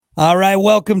All right,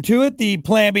 welcome to it, the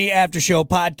Plan B After Show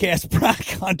podcast. Brock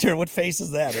Hunter, what face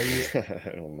is that? Are you?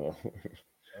 I don't know.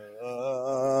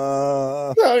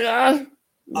 Oh, God.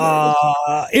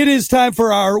 It is time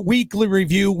for our weekly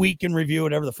review, week in review,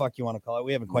 whatever the fuck you want to call it.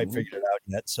 We haven't quite figured it out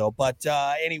yet. So, but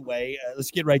anyway,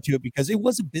 let's get right to it because it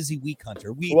was a busy week, Hunter.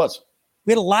 It was.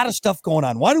 We had a lot of stuff going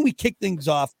on. Why don't we kick things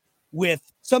off with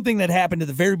something that happened at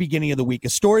the very beginning of the week, a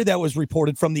story that was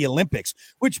reported from the Olympics,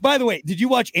 which, by the way, did you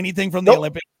watch anything from the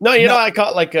Olympics? No, you know, I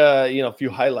caught like a few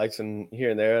highlights in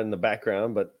here and there in the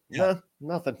background, but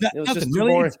nothing. It was just too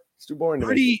boring. It's too boring to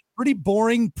me. Pretty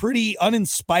boring, pretty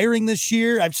uninspiring this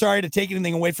year. I'm sorry to take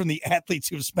anything away from the athletes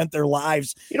who have spent their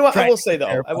lives. You know what? I will say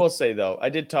though, I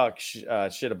did talk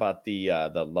shit about the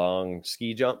long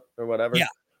ski jump or whatever.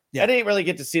 Yeah. I didn't really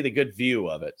get to see the good view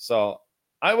of it. So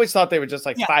I always thought they were just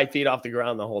like 5 feet off the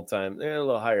ground the whole time. They're a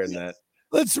little higher than that.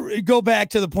 Let's go back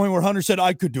to the point where Hunter said,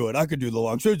 I could do it. I could do the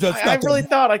long. So I really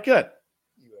thought I could.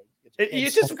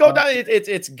 You just go down.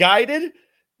 It's guided.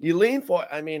 You lean for it.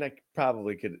 I mean, I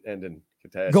probably could end in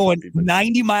catastrophe. Going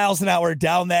 90 miles an hour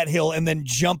down that hill and then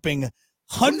jumping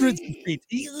hundreds of feet.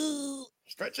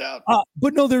 Stretch out.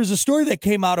 But no, there's a story that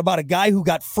came out about a guy who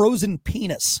got frozen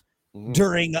penis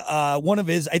during one of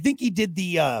his, I think he did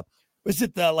the, was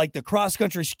it the cross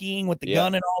country skiing with the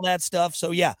gun and all that stuff? So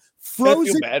yeah, frozen. I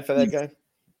feel bad for that guy.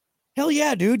 Hell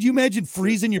yeah, dude. You imagine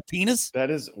freezing your penis?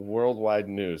 That is worldwide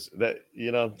news. That,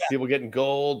 people getting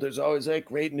gold. There's always like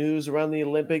great news around the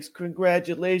Olympics.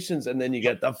 Congratulations. And then you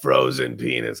get the frozen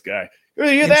penis guy.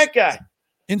 You're that guy.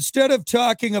 Instead of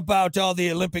talking about all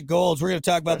the Olympic golds, we're going to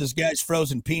talk about this guy's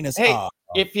frozen penis. Hey,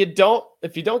 if you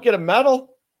don't get a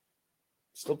medal,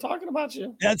 still talking about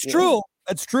you. That's true.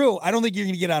 That's true. I don't think you're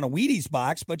going to get on a Wheaties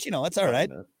box, but that's all right.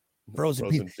 Frozen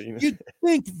penis. You'd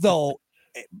think though,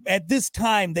 at this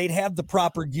time they'd have the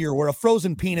proper gear where a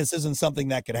frozen penis isn't something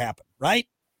that could happen, right?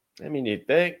 I mean, you'd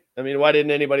think. I mean, why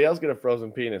didn't anybody else get a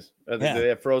frozen penis? Do they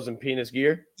have frozen penis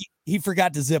gear? He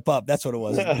forgot to zip up. That's what it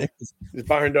was. His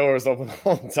barn door was open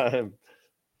all the time.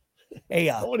 Hey,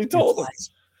 nobody told us.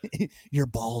 Your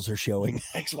balls are showing.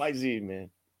 XYZ, man.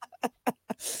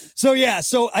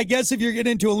 So I guess if you're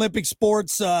getting into Olympic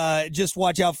sports, just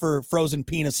watch out for frozen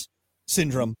penis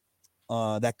syndrome.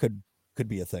 That could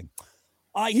be a thing.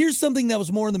 Here's something that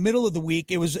was more in the middle of the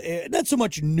week. It was not so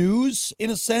much news in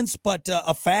a sense, but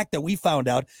a fact that we found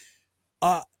out.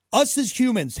 Us as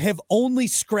humans have only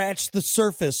scratched the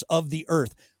surface of the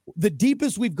earth. The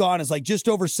deepest we've gone is like just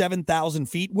over 7,000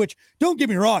 feet, which, don't get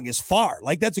me wrong, is far.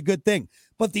 Like, that's a good thing.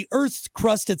 But the earth's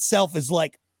crust itself is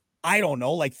like, I don't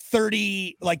know, like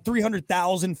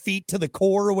 300,000 feet to the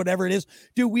core or whatever it is.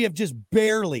 Dude, we have just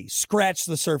barely scratched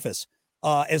the surface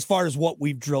as far as what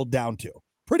we've drilled down to.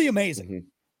 Pretty amazing. Mm-hmm.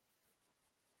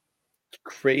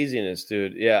 Craziness,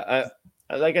 dude. Yeah.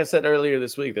 Like I said earlier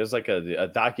this week, there's like a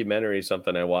documentary or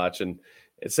something I watch, and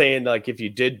it's saying like if you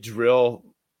did drill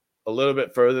a little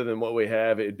bit further than what we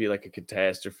have, it'd be like a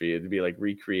catastrophe. It'd be like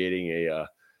recreating a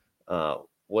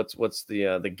what's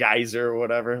the geyser or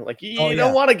whatever. Like you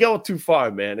don't want to go too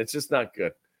far, man. It's just not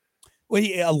good. Well,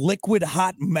 a liquid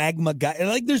hot magma guy.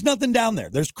 Like, there's nothing down there.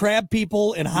 There's crab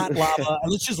people and hot lava.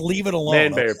 Let's just leave it alone.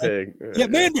 Man, bear, pig. Yeah,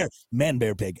 man,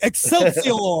 bear, pig.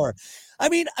 Excelsior. I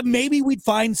mean, maybe we'd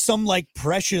find some like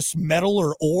precious metal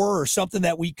or ore or something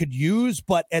that we could use.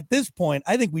 But at this point,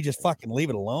 I think we just fucking leave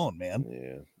it alone,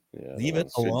 man. Yeah. Leave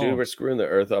it alone. Dude, we're screwing the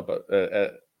earth up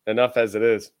enough as it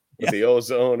is. With the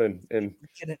ozone and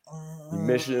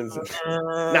emissions.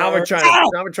 Now we're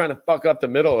trying to fuck up the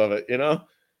middle of it,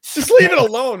 Just leave it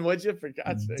alone, would you? For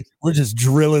God's sake. We're just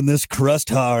drilling this crust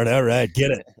hard. All right,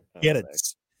 get it.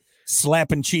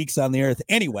 Slapping cheeks on the earth.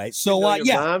 Anyway, so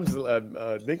mom's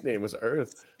nickname was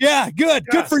Earth. Yeah, good.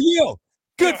 Good for you.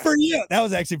 Good for you. That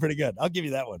was actually pretty good. I'll give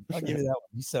you that one. You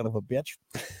son of a bitch.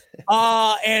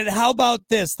 And how about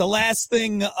this? The last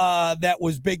thing that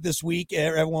was big this week,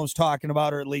 everyone was talking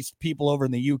about, or at least people over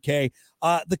in the UK,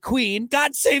 the Queen.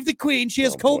 God save the Queen. She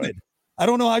has COVID. Boy. I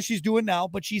don't know how she's doing now,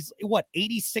 but she's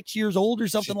 86 years old or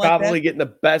something like that. Probably getting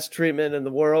the best treatment in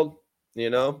the world,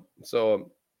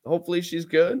 So hopefully she's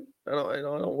good. I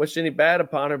don't wish any bad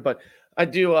upon her, but I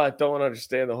don't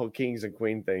understand the whole kings and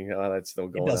queen thing. That's still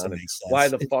going on. Why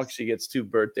the fuck she gets 2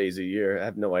 birthdays a year? I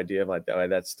have no idea why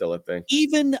that's still a thing.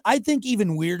 I think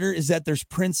even weirder is that there's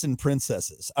prince and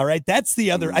princesses. All right. That's the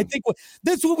other. I think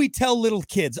that's what we tell little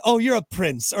kids. Oh, you're a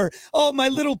prince, or, oh, my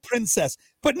little princess.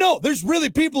 But no, there's really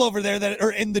people over there that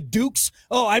are in the dukes.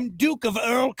 Oh, I'm Duke of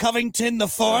Earl Covington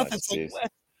IV. It's like,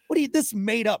 what are you, this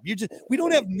made up? We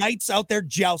don't have knights out there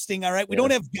jousting. All right. We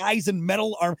don't have guys in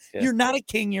metal armor. Yeah. You're not a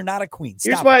king. You're not a queen.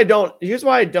 Here's why I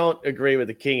don't agree with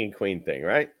the king and queen thing.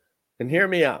 Right. And hear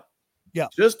me out. Yeah.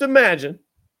 Just imagine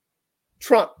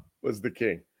Trump was the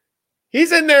king.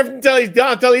 He's in there until he's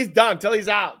done, until he's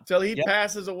out, until he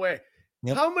passes away.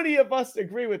 Yep. How many of us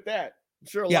agree with that? I'm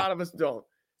sure a lot of us don't.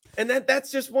 And that's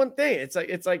just one thing. It's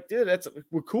like, dude, that's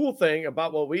a cool thing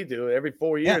about what we do every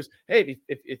 4 years. Yeah. Hey,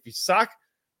 if you suck,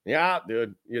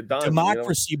 dude, you're done.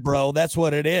 Democracy, bro. That's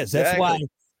what it is.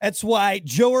 That's why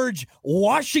George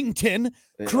Washington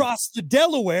crossed the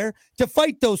Delaware to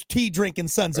fight those tea drinking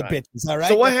sons of bitches. All right.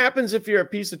 So what happens if you're a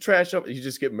piece of trash? You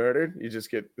just get murdered? You just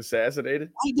get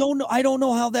assassinated? I don't know. I don't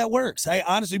know how that works. I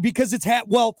honestly, because it's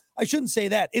well, I shouldn't say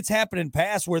that. It's happened in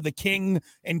past where the king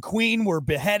and queen were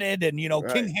beheaded, and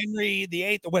King Henry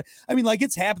VIII. I mean, like,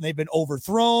 it's happened. They've been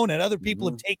overthrown, and other people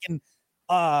have taken.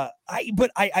 I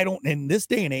don't, in this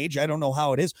day and age, I don't know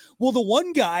how it is. Well, the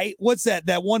one guy, what's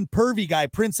that one pervy guy,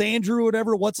 Prince Andrew,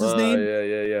 whatever, what's his name?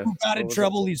 Yeah. Who got in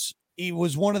trouble? He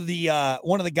was one of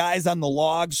the guys on the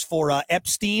logs for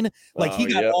Epstein. Like, he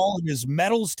got all of his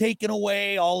medals taken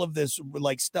away, all of this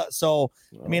like stuff. So,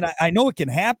 I mean, I know it can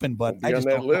happen, but I just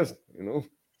don't list,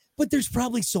 But there's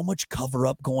probably so much cover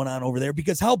up going on over there,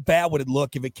 because how bad would it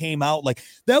look if it came out? Like,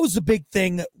 that was the big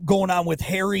thing going on with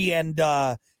Harry and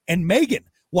Meghan,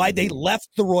 why they left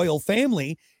the royal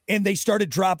family, and they started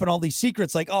dropping all these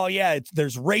secrets, like, oh yeah,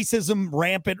 there's racism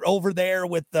rampant over there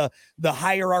with the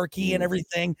hierarchy and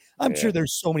everything. I'm sure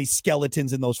there's so many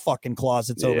skeletons in those fucking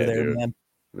closets over there, dude. Man.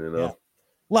 A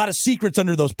lot of secrets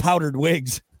under those powdered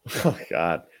wigs. Oh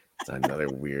God, it's another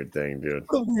weird thing, dude.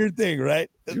 A weird thing, right?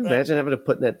 Can you imagine having to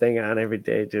put that thing on every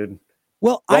day, dude?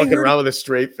 Well, walking around with a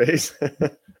straight face.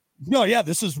 No, yeah,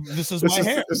 this is my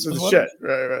hair. This is shit.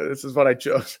 Right. This is what I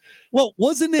chose. Well,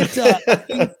 wasn't it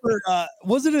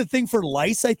wasn't it a thing for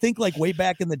lice? I think, like, way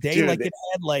back in the day, dude, like, it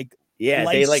had like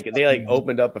they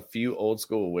opened up a few old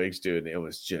school wigs, dude, and it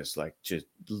was just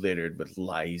littered with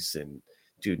lice and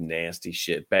nasty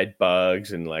shit, bed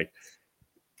bugs, and like,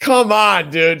 come on,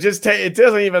 dude, just it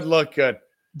doesn't even look good.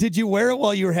 Did you wear it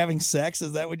while you were having sex?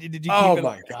 Is that what you did? You oh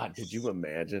my God, could you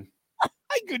imagine?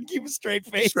 I couldn't keep a straight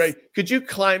face. Could you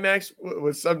climax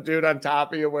with some dude on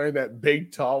top of you wearing that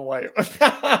big, tall white?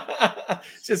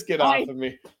 Just get off of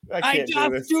me. I can't do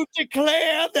this. To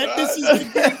declare that this is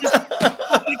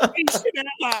the greatest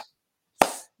ever.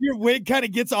 Your wig kind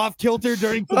of gets off kilter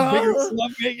during some bigger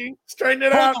love making. Straighten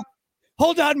it out.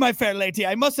 Hold on, my fair lady.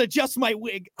 I must adjust my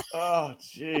wig. Oh,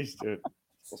 jeez, dude.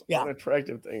 What an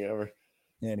attractive thing ever.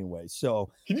 Anyway, so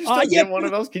can you still get one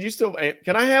of those?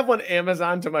 Can I have one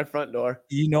Amazon to my front door?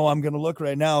 I'm gonna look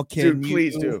right now. Dude,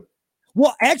 please do.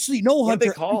 Well, actually, no, what Hunter. What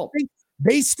are they called?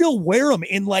 They still wear them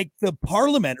in like the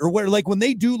parliament, or where, like, when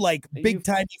they do like big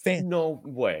time fans. No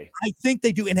way. I think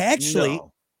they do. And actually,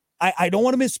 no. I don't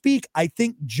want to misspeak. I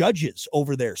think judges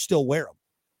over there still wear them.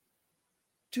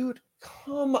 Dude,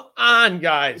 come on,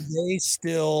 guys. They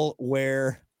still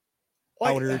wear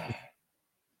powdered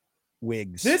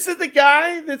wigs. This is the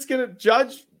guy that's gonna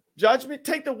judge me.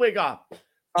 Take the wig off.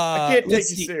 I can't take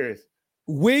you serious.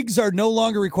 Wigs are no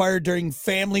longer required during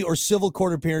family or civil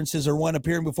court appearances or when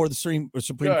appearing before the Supreme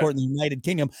Court in the United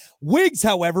Kingdom. Wigs,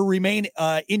 however, remain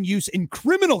in use in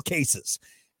criminal cases.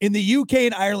 In the UK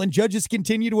and Ireland, judges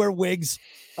continue to wear wigs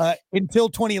until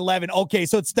 2011. Okay,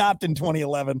 so it stopped in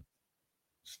 2011.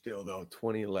 Still, though,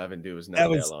 2011, dude, was not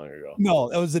that long ago. No,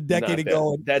 that was a decade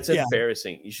ago. That's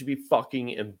embarrassing. You should be fucking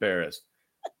embarrassed.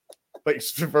 Like,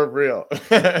 for real.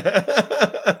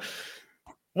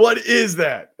 What is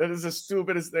that? That is the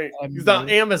stupidest thing. He's on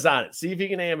Amazon. See if you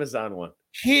can Amazon one.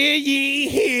 Hear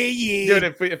ye. Dude,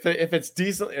 if it's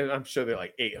decent, and I'm sure they're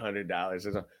like $800 or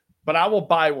something. But I will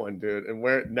buy one, dude, and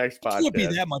wear it next podcast. It would be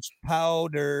that much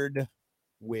powdered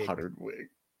wig.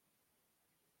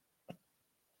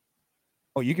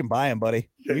 Oh, you can buy them, buddy.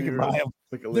 You can buy them.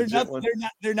 Like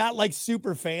they're not like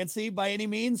super fancy by any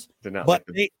means. They're not, but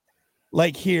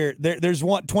here, there's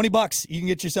one $20. You can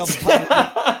get yourself a powdered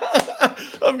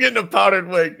wig. I'm getting a powdered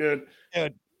wig, dude.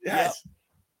 Dude, yes. Yeah.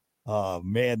 Oh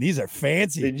man, these are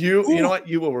fancy. And you know what?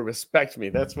 You will respect me.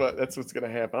 That's what's gonna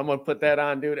happen. I'm gonna put that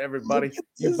on, dude. Everybody,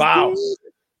 you bow. Dude.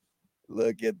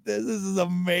 Look at this. This is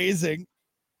amazing.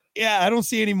 Yeah, I don't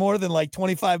see any more than like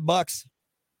 $25,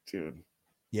 dude.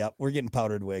 Yep, we're getting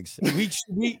powdered wigs.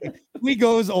 We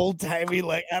go as old timey,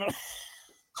 like, I don't.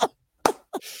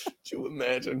 Could you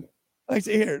imagine? I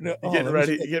see here. No, you getting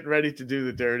ready to do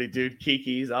the dirty, dude.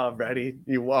 Kiki's all ready.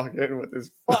 You walk in with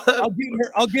this.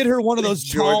 I'll get her one of those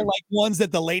tall, like, ones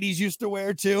that the ladies used to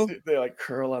wear too. They like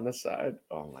curl on the side.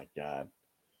 Oh my God.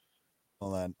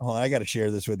 Hold on. I got to share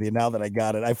this with you now that I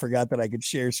got it. I forgot that I could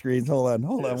share screens. Hold on.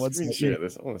 What's share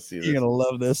this? I want to see this. You're gonna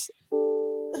love this.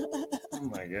 Oh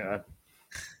my God.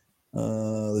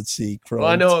 Let's see. Chrome. Well,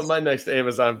 I know what my next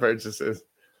Amazon purchase is.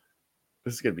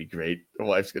 This is gonna be great. The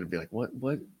wife's gonna be like, "What?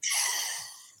 What?"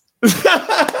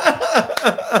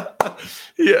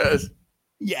 Yes.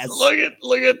 Yes.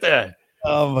 Look at that.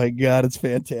 Oh my God, it's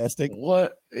fantastic.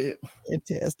 What?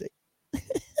 Fantastic.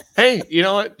 Hey, you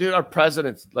know what, dude? Our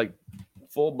president's like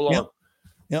full blown. Yep.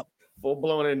 Full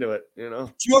blown into it.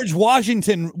 George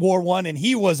Washington wore one, and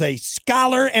he was a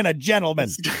scholar and a gentleman.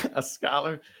 A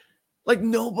scholar. Like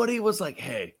nobody was like,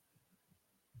 "Hey,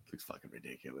 looks fucking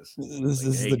ridiculous." This Like,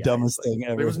 is hey, the guys, dumbest like, thing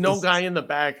ever. There was no guy in the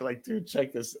back like, "Dude,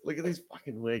 check this. Look at these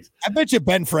fucking wigs." I bet you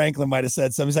Ben Franklin might have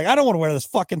said something. He's like, I don't want to wear this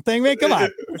fucking thing, man. Come on.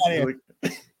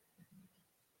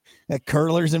 Got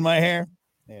curlers in my hair.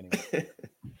 Anyway.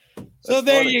 So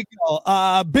there you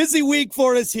go. Busy week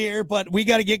for us here, but we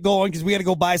got to get going because we got to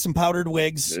go buy some powdered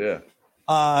wigs. Yeah.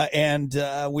 And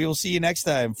we will see you next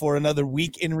time for another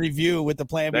week in review with the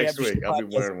Plan B. Next week, I'll be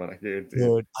wearing one. I guarantee.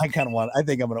 Dude, I think I'm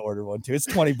going to order one too. It's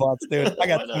 $20, dude. I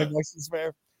got $20 to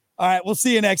spare. All right. We'll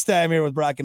see you next time here with Brock and